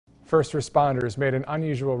First responders made an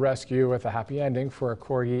unusual rescue with a happy ending for a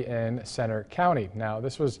Corgi in Center County. Now,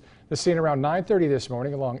 this was the scene around 9:30 this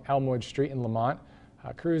morning along Elmwood Street in Lamont.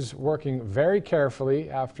 Crews working very carefully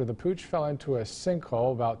after the pooch fell into a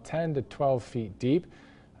sinkhole about 10 to 12 feet deep.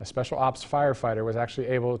 A special ops firefighter was actually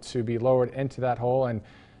able to be lowered into that hole, and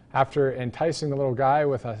after enticing the little guy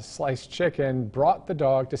with a sliced chicken, brought the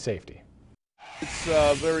dog to safety. It's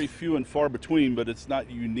very few and far between, but it's not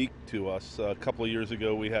unique to us. A couple of years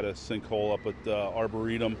ago, we had a sinkhole up at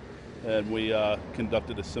Arboretum, and we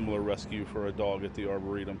conducted a similar rescue for a dog at the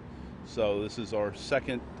Arboretum. So this is our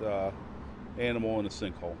second animal in a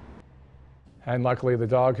sinkhole. And luckily, the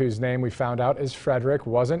dog, whose name we found out is Frederick,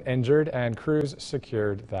 wasn't injured, and crews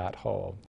secured that hole.